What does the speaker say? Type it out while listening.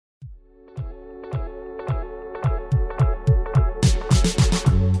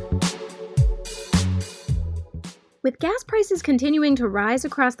With gas prices continuing to rise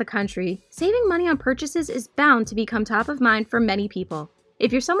across the country, saving money on purchases is bound to become top of mind for many people.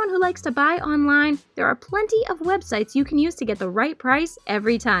 If you're someone who likes to buy online, there are plenty of websites you can use to get the right price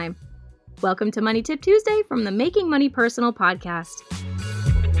every time. Welcome to Money Tip Tuesday from the Making Money Personal podcast.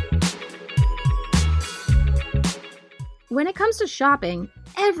 When it comes to shopping,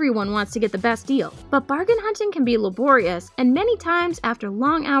 everyone wants to get the best deal, but bargain hunting can be laborious, and many times after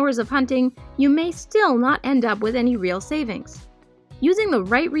long hours of hunting, you may still not end up with any real savings. Using the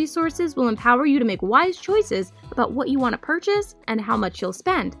right resources will empower you to make wise choices about what you want to purchase and how much you'll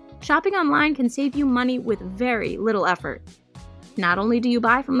spend. Shopping online can save you money with very little effort. Not only do you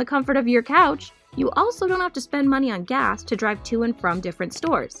buy from the comfort of your couch, you also don't have to spend money on gas to drive to and from different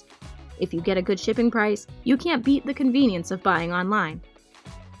stores. If you get a good shipping price, you can't beat the convenience of buying online.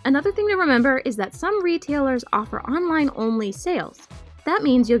 Another thing to remember is that some retailers offer online-only sales. That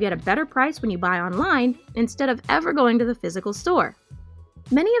means you'll get a better price when you buy online instead of ever going to the physical store.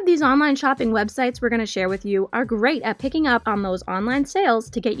 Many of these online shopping websites we're going to share with you are great at picking up on those online sales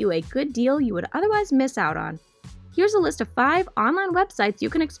to get you a good deal you would otherwise miss out on. Here's a list of 5 online websites you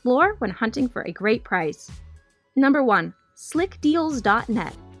can explore when hunting for a great price. Number 1.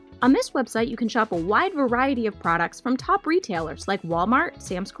 Slickdeals.net. On this website, you can shop a wide variety of products from top retailers like Walmart,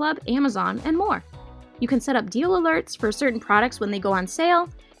 Sam's Club, Amazon, and more. You can set up deal alerts for certain products when they go on sale,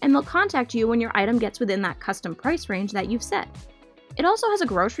 and they'll contact you when your item gets within that custom price range that you've set. It also has a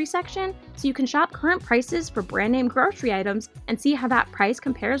grocery section, so you can shop current prices for brand name grocery items and see how that price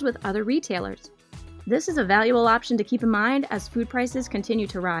compares with other retailers. This is a valuable option to keep in mind as food prices continue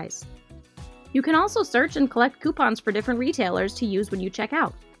to rise. You can also search and collect coupons for different retailers to use when you check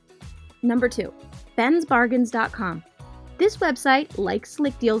out. Number 2, bensbargains.com. This website, like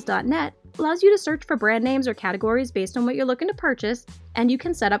slickdeals.net, allows you to search for brand names or categories based on what you're looking to purchase, and you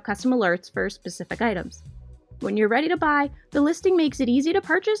can set up custom alerts for specific items. When you're ready to buy, the listing makes it easy to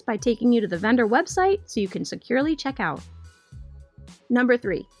purchase by taking you to the vendor website so you can securely check out. Number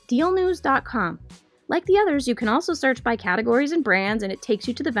 3, dealnews.com. Like the others, you can also search by categories and brands, and it takes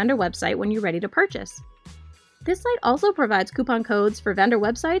you to the vendor website when you're ready to purchase. This site also provides coupon codes for vendor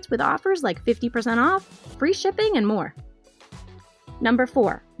websites with offers like 50% off, free shipping, and more. Number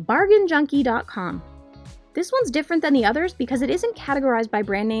 4, bargainjunkie.com. This one's different than the others because it isn't categorized by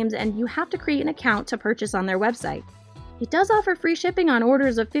brand names and you have to create an account to purchase on their website. It does offer free shipping on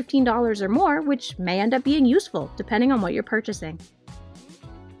orders of $15 or more, which may end up being useful depending on what you're purchasing.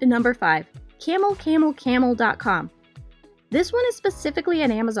 Number 5, camelcamel.com. This one is specifically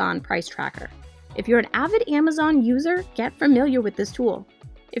an Amazon price tracker. If you're an avid Amazon user, get familiar with this tool.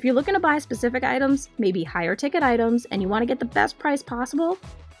 If you're looking to buy specific items, maybe higher ticket items, and you want to get the best price possible,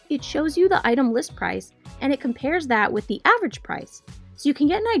 it shows you the item list price and it compares that with the average price, so you can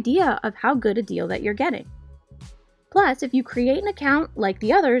get an idea of how good a deal that you're getting. Plus, if you create an account like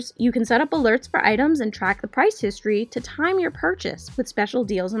the others, you can set up alerts for items and track the price history to time your purchase with special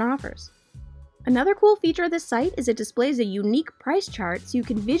deals and offers. Another cool feature of this site is it displays a unique price chart so you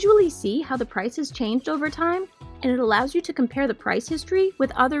can visually see how the price has changed over time, and it allows you to compare the price history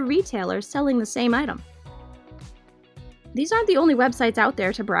with other retailers selling the same item. These aren't the only websites out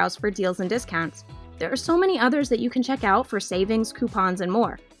there to browse for deals and discounts. There are so many others that you can check out for savings, coupons, and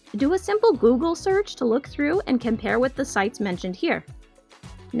more. Do a simple Google search to look through and compare with the sites mentioned here.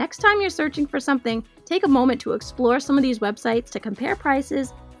 Next time you're searching for something, take a moment to explore some of these websites to compare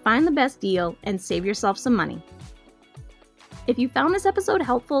prices, find the best deal, and save yourself some money. If you found this episode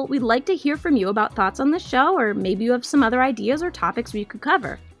helpful, we'd like to hear from you about thoughts on the show, or maybe you have some other ideas or topics we could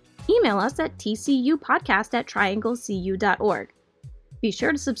cover. Email us at tcupodcast@trianglecu.org. Be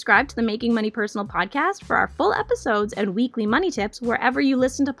sure to subscribe to the Making Money Personal podcast for our full episodes and weekly money tips wherever you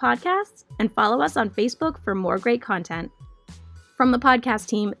listen to podcasts, and follow us on Facebook for more great content. From the podcast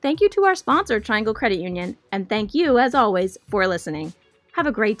team, thank you to our sponsor, Triangle Credit Union, and thank you, as always, for listening. Have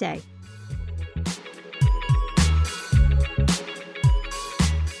a great day.